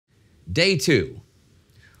Day 2.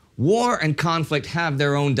 War and conflict have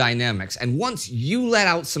their own dynamics, and once you let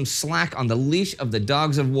out some slack on the leash of the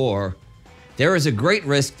dogs of war, there is a great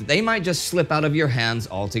risk that they might just slip out of your hands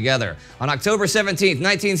altogether. On October 17,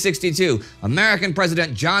 1962, American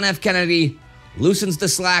President John F. Kennedy loosens the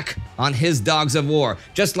slack on his dogs of war,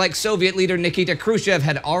 just like Soviet leader Nikita Khrushchev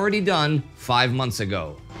had already done 5 months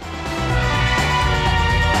ago.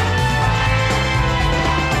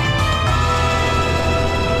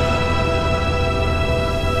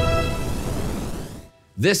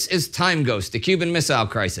 This is TimeGhost, the Cuban Missile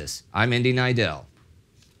Crisis. I'm Indy Neidell.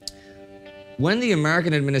 When the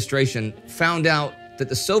American administration found out that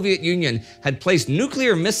the Soviet Union had placed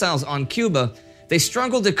nuclear missiles on Cuba, they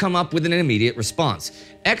struggled to come up with an immediate response.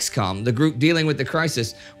 XCOM, the group dealing with the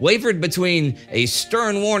crisis, wavered between a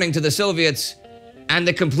stern warning to the Soviets and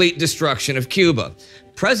the complete destruction of Cuba.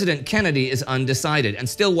 President Kennedy is undecided and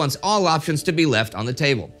still wants all options to be left on the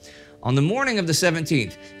table. On the morning of the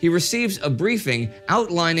 17th, he receives a briefing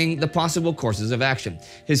outlining the possible courses of action.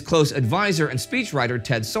 His close advisor and speechwriter,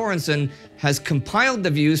 Ted Sorensen, has compiled the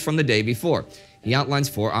views from the day before. He outlines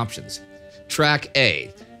 4 options. Track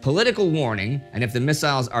A, political warning, and if the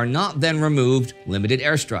missiles are not then removed, limited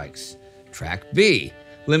airstrikes. Track B,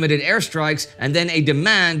 limited airstrikes and then a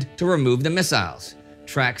demand to remove the missiles.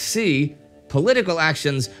 Track C, political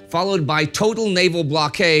actions followed by total naval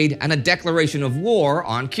blockade and a declaration of war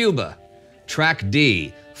on Cuba. Track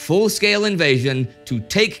D, full-scale invasion to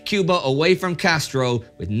take Cuba away from Castro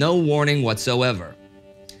with no warning whatsoever.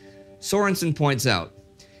 Sorensen points out,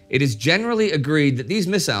 it is generally agreed that these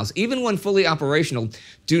missiles, even when fully operational,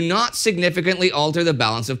 do not significantly alter the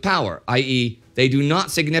balance of power, i.e., they do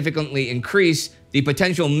not significantly increase the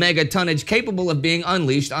potential megatonnage capable of being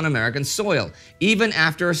unleashed on American soil, even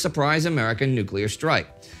after a surprise American nuclear strike.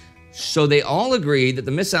 So they all agree that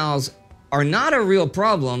the missiles are not a real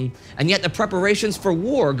problem, and yet the preparations for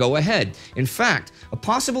war go ahead. In fact, a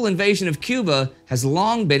possible invasion of Cuba has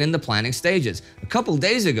long been in the planning stages. A couple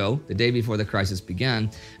days ago, the day before the crisis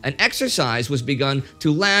began, an exercise was begun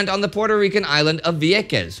to land on the Puerto Rican island of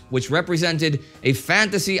Vieques, which represented a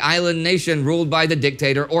fantasy island nation ruled by the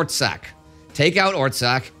dictator Ortsac. Take out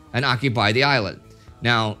Ortsac and occupy the island.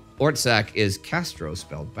 Now, Ortsac is Castro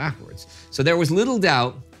spelled backwards. So there was little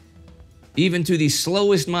doubt, even to the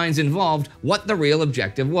slowest minds involved, what the real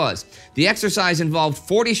objective was. The exercise involved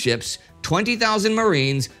 40 ships, 20,000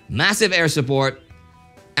 Marines, massive air support,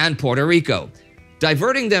 and Puerto Rico.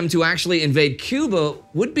 Diverting them to actually invade Cuba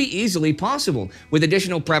would be easily possible. With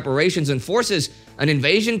additional preparations and forces, an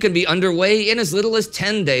invasion can be underway in as little as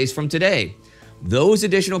 10 days from today. Those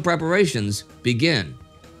additional preparations begin.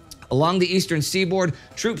 Along the eastern seaboard,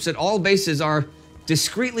 troops at all bases are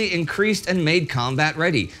discreetly increased and made combat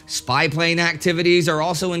ready. Spy plane activities are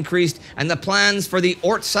also increased, and the plans for the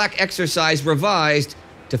Ortsac exercise revised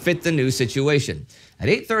to fit the new situation. At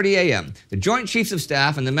 8:30 a.m., the Joint Chiefs of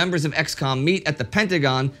Staff and the members of XCOM meet at the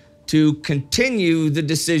Pentagon to continue the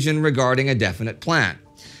decision regarding a definite plan.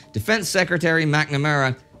 Defense Secretary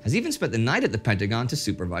McNamara has even spent the night at the Pentagon to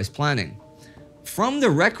supervise planning. From the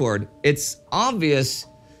record, it's obvious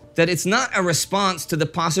that it's not a response to the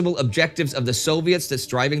possible objectives of the Soviets that's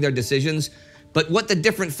driving their decisions, but what the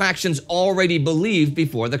different factions already believed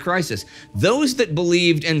before the crisis. Those that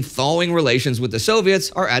believed in thawing relations with the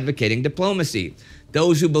Soviets are advocating diplomacy.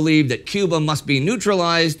 Those who believe that Cuba must be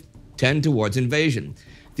neutralized tend towards invasion.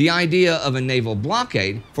 The idea of a naval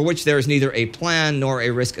blockade, for which there is neither a plan nor a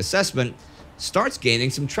risk assessment, starts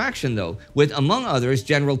gaining some traction though, with among others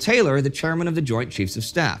General Taylor, the chairman of the Joint Chiefs of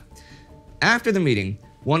Staff. After the meeting,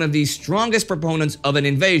 one of the strongest proponents of an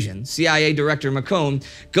invasion, CIA Director McCone,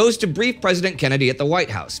 goes to brief President Kennedy at the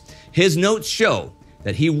White House. His notes show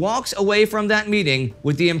that he walks away from that meeting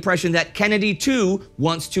with the impression that Kennedy too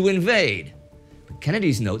wants to invade. But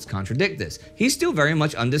Kennedy's notes contradict this. He's still very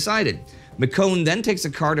much undecided. McCone then takes a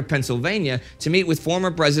car to Pennsylvania to meet with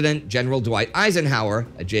former President General Dwight Eisenhower,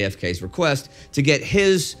 at JFK's request, to get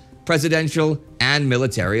his presidential and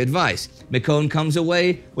military advice. McCone comes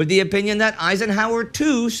away with the opinion that Eisenhower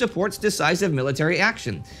too supports decisive military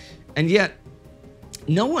action. And yet,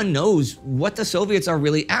 no one knows what the Soviets are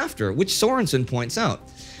really after, which Sorensen points out.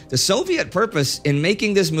 The Soviet purpose in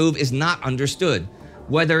making this move is not understood,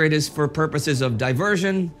 whether it is for purposes of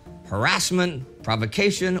diversion, harassment,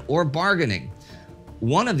 provocation, or bargaining.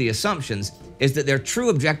 One of the assumptions is that their true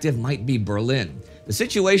objective might be Berlin. The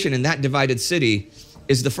situation in that divided city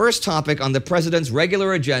is the first topic on the president's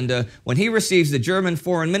regular agenda when he receives the German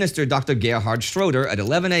Foreign Minister Dr. Gerhard Schroeder at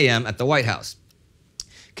 11 a.m. at the White House.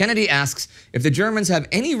 Kennedy asks if the Germans have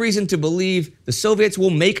any reason to believe the Soviets will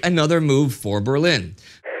make another move for Berlin.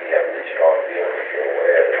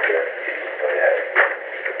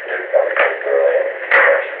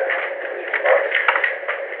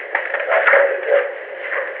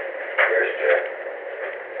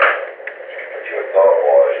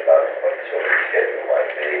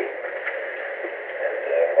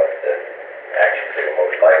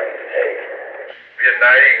 Manche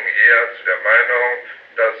neigen eher zu der Meinung,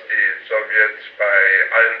 dass die Sowjets bei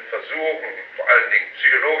allen Versuchen, vor allen Dingen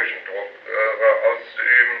psychologischen Druck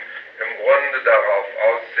auszuüben, im Grunde darauf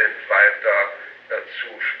aus sind, weiter zu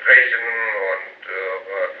sprechen und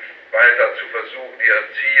weiter zu versuchen, ihre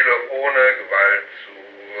Ziele ohne Gewalt zu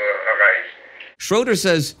erreichen. Schroeder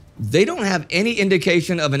says they don't have any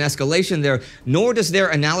indication of an escalation there, nor does their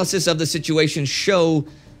analysis of the situation show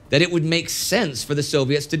that it would make sense for the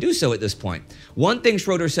Soviets to do so at this point. One thing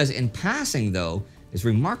Schroeder says in passing, though, is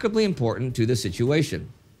remarkably important to the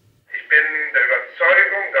situation. Ich bin der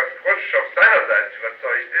Überzeugung, dass Khrushchev seinerseits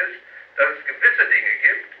überzeugt ist, dass es gewisse Dinge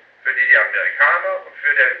gibt, für die die Amerikaner und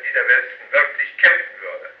für die der Westen wirklich kämpfen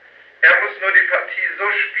würde. Er muss nur die Partie so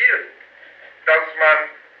spielen, dass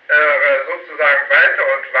man sozusagen weiter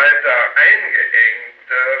und weiter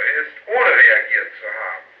eingeengt ist, ohne reagiert zu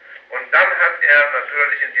haben. Und dann hat er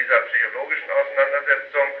natürlich in dieser psychologischen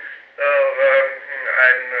Auseinandersetzung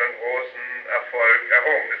einen großen Erfolg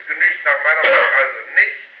errungen. Es genügt nach meiner Meinung also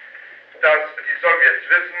nicht, dass die Sowjets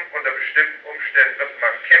wissen, unter bestimmten Umständen wird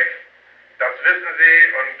man kämpfen. Das wissen sie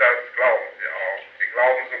und das glauben sie auch. Sie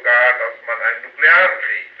glauben sogar, dass man einen nuklearen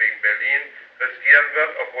Krieg gegen Berlin riskieren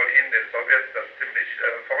wird, obwohl ihnen den Sowjets das ziemlich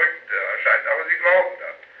verrückt erscheint. Aber sie glauben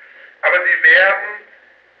das. Aber sie werden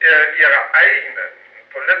ihre eigenen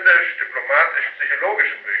politisch, diplomatisch,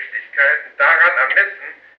 psychologischen Möglichkeiten daran ermessen.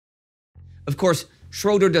 Of course,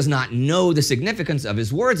 Schroeder does not know the significance of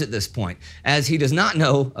his words at this point, as he does not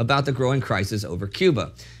know about the growing crisis over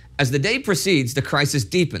Cuba. As the day proceeds, the crisis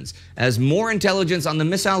deepens, as more intelligence on the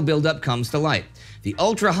missile buildup comes to light. The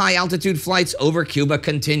ultra-high altitude flights over Cuba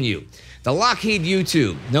continue. The Lockheed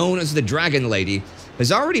U-2, known as the Dragon Lady,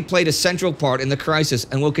 has already played a central part in the crisis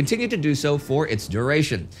and will continue to do so for its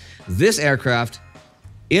duration. This aircraft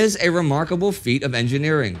is a remarkable feat of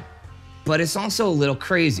engineering, but it's also a little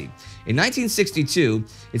crazy. In 1962,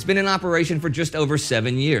 it's been in operation for just over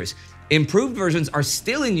 7 years. Improved versions are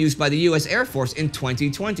still in use by the US Air Force in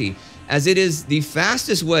 2020, as it is the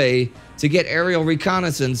fastest way to get aerial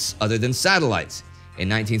reconnaissance other than satellites. In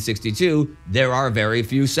 1962, there are very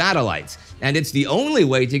few satellites, and it's the only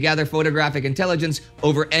way to gather photographic intelligence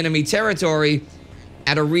over enemy territory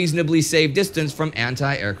at a reasonably safe distance from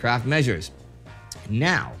anti-aircraft measures.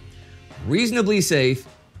 Now, reasonably safe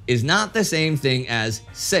is not the same thing as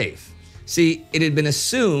safe. See, it had been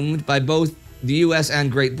assumed by both the US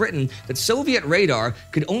and Great Britain that Soviet radar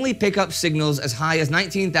could only pick up signals as high as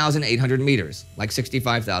 19,800 meters, like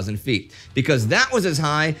 65,000 feet, because that was as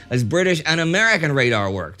high as British and American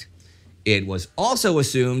radar worked. It was also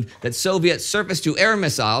assumed that Soviet surface-to-air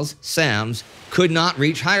missiles, SAMs, could not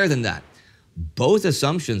reach higher than that. Both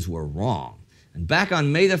assumptions were wrong. And back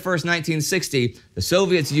on May the 1st, 1960, the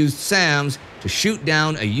Soviets used SAMs to shoot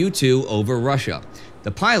down a U-2 over Russia.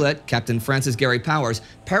 The pilot, Captain Francis Gary Powers,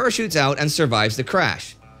 parachutes out and survives the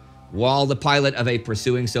crash, while the pilot of a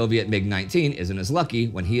pursuing Soviet MiG-19 isn't as lucky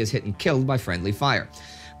when he is hit and killed by friendly fire.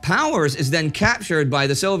 Powers is then captured by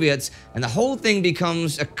the Soviets, and the whole thing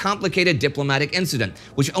becomes a complicated diplomatic incident,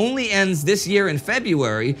 which only ends this year in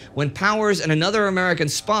February when Powers and another American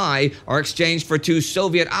spy are exchanged for 2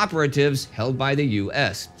 Soviet operatives held by the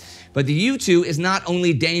US. But the U-2 is not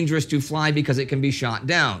only dangerous to fly because it can be shot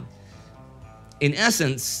down. In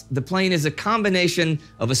essence, the plane is a combination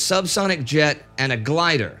of a subsonic jet and a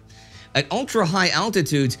glider. At ultra-high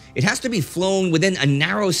altitudes, it has to be flown within a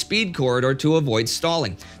narrow speed corridor to avoid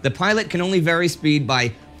stalling. The pilot can only vary speed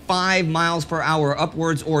by 5 miles per hour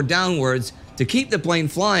upwards or downwards to keep the plane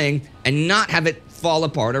flying and not have it fall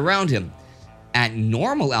apart around him. At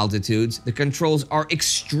normal altitudes, the controls are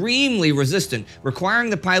extremely resistant, requiring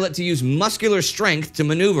the pilot to use muscular strength to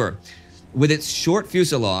maneuver. With its short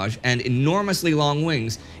fuselage and enormously long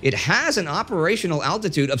wings, it has an operational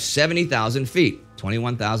altitude of 70,000 feet,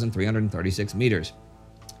 21,336 meters.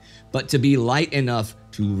 But to be light enough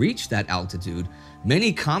to reach that altitude,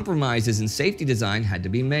 many compromises in safety design had to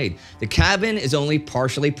be made. The cabin is only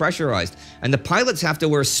partially pressurized, and the pilots have to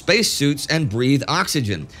wear spacesuits and breathe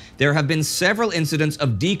oxygen. There have been several incidents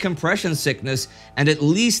of decompression sickness and at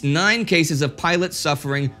least 9 cases of pilots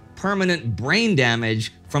suffering permanent brain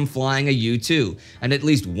damage from flying a U-2, and at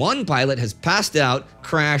least 1 pilot has passed out,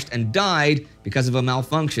 crashed, and died because of a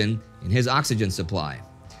malfunction in his oxygen supply.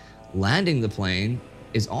 Landing the plane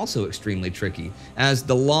is also extremely tricky, as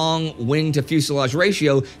the long wing-to-fuselage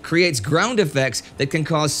ratio creates ground effects that can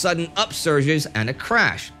cause sudden upsurges and a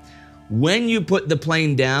crash. When you put the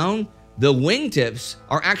plane down, the wingtips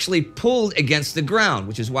are actually pulled against the ground,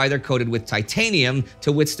 which is why they're coated with titanium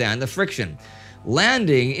to withstand the friction.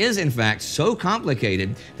 Landing is, in fact, so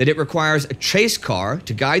complicated that it requires a chase car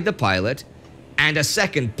to guide the pilot and a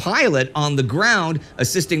second pilot on the ground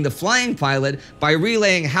assisting the flying pilot by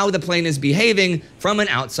relaying how the plane is behaving from an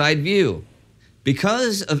outside view.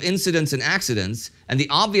 Because of incidents and accidents, and the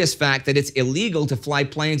obvious fact that it's illegal to fly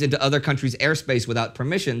planes into other countries' airspace without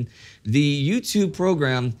permission, the U-2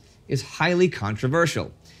 program is highly controversial.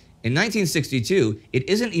 In 1962, it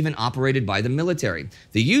isn't even operated by the military.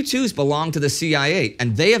 The U-2s belong to the CIA,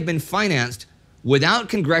 and they have been financed without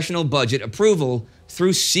congressional budget approval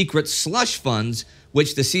through secret slush funds,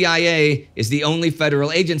 which the CIA is the only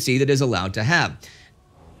federal agency that is allowed to have.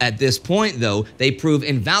 At this point, though, they prove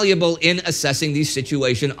invaluable in assessing the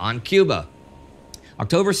situation on Cuba.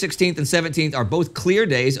 October 16th and 17th are both clear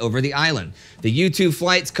days over the island. The U-2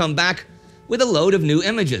 flights come back with a load of new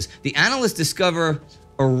images. The analysts discover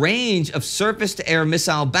a range of surface-to-air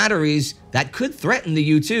missile batteries that could threaten the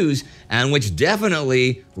U-2s and which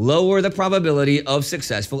definitely lower the probability of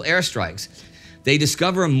successful airstrikes. They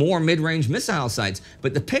discover more mid-range missile sites,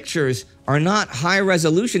 but the pictures are not high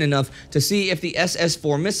resolution enough to see if the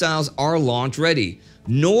SS-4 missiles are launch ready,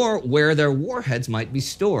 nor where their warheads might be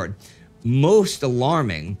stored. Most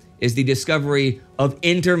alarming is the discovery of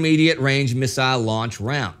intermediate range missile launch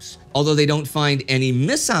ramps. Although they don't find any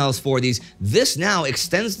missiles for these, this now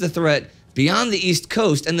extends the threat beyond the East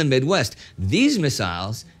Coast and the Midwest. These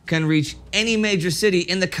missiles can reach any major city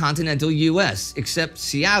in the continental US, except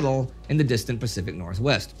Seattle in the distant Pacific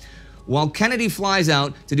Northwest. While Kennedy flies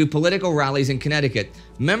out to do political rallies in Connecticut,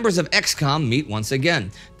 members of XCOM meet once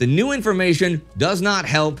again. The new information does not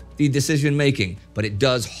help the decision-making, but it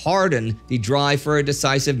does harden the drive for a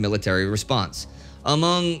decisive military response.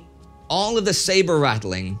 Among all of the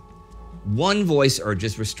saber-rattling, one voice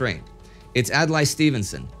urges restraint. It's Adlai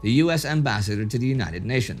Stevenson, the US ambassador to the United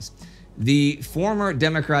Nations. The former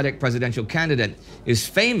Democratic presidential candidate is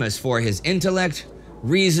famous for his intellect,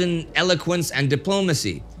 reason, eloquence, and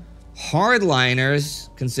diplomacy.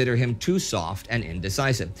 Hardliners consider him too soft and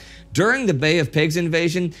indecisive. During the Bay of Pigs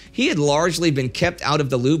invasion, he had largely been kept out of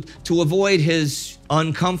the loop to avoid his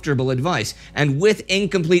uncomfortable advice. And with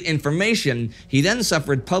incomplete information, he then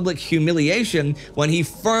suffered public humiliation when he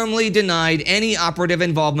firmly denied any operative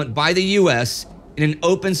involvement by the US in an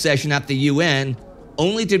open session at the UN,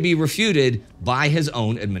 only to be refuted by his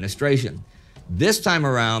own administration. This time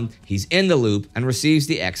around, he's in the loop and receives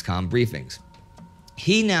the XCOM briefings.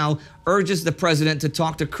 He now urges the president to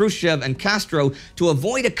talk to Khrushchev and Castro to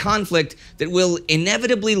avoid a conflict that will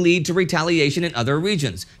inevitably lead to retaliation in other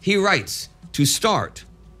regions. He writes, "To start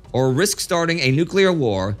or risk starting a nuclear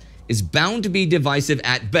war is bound to be divisive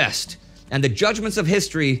at best, and the judgments of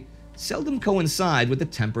history seldom coincide with the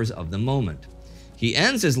tempers of the moment." He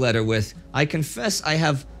ends his letter with, "I confess I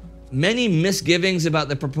have many misgivings about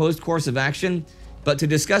the proposed course of action, but to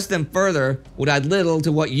discuss them further would add little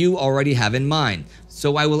to what you already have in mind.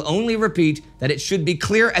 So I will only repeat that it should be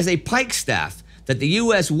clear as a pikestaff that the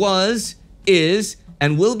US was, is,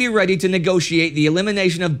 and will be ready to negotiate the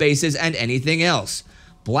elimination of bases and anything else.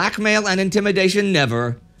 Blackmail and intimidation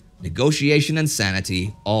never, negotiation and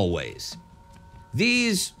sanity always."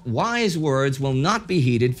 These wise words will not be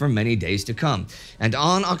heeded for many days to come. And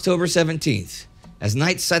on October 17th, as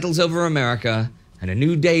night settles over America and a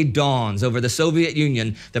new day dawns over the Soviet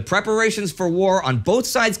Union, the preparations for war on both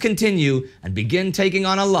sides continue and begin taking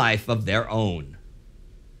on a life of their own.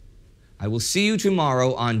 I will see you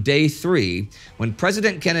tomorrow on day 3, when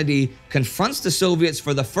President Kennedy confronts the Soviets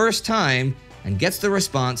for the first time and gets the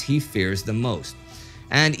response he fears the most.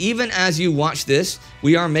 And even as you watch this,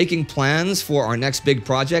 we are making plans for our next big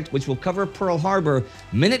project, which will cover Pearl Harbor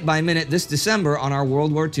minute by minute this December on our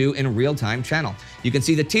World War II in real-time channel. You can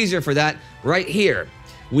see the teaser for that right here.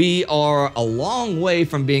 We are a long way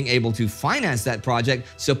from being able to finance that project,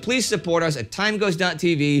 so please support us at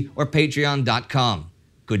timeghost.tv or patreon.com.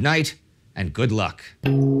 Good night and good luck.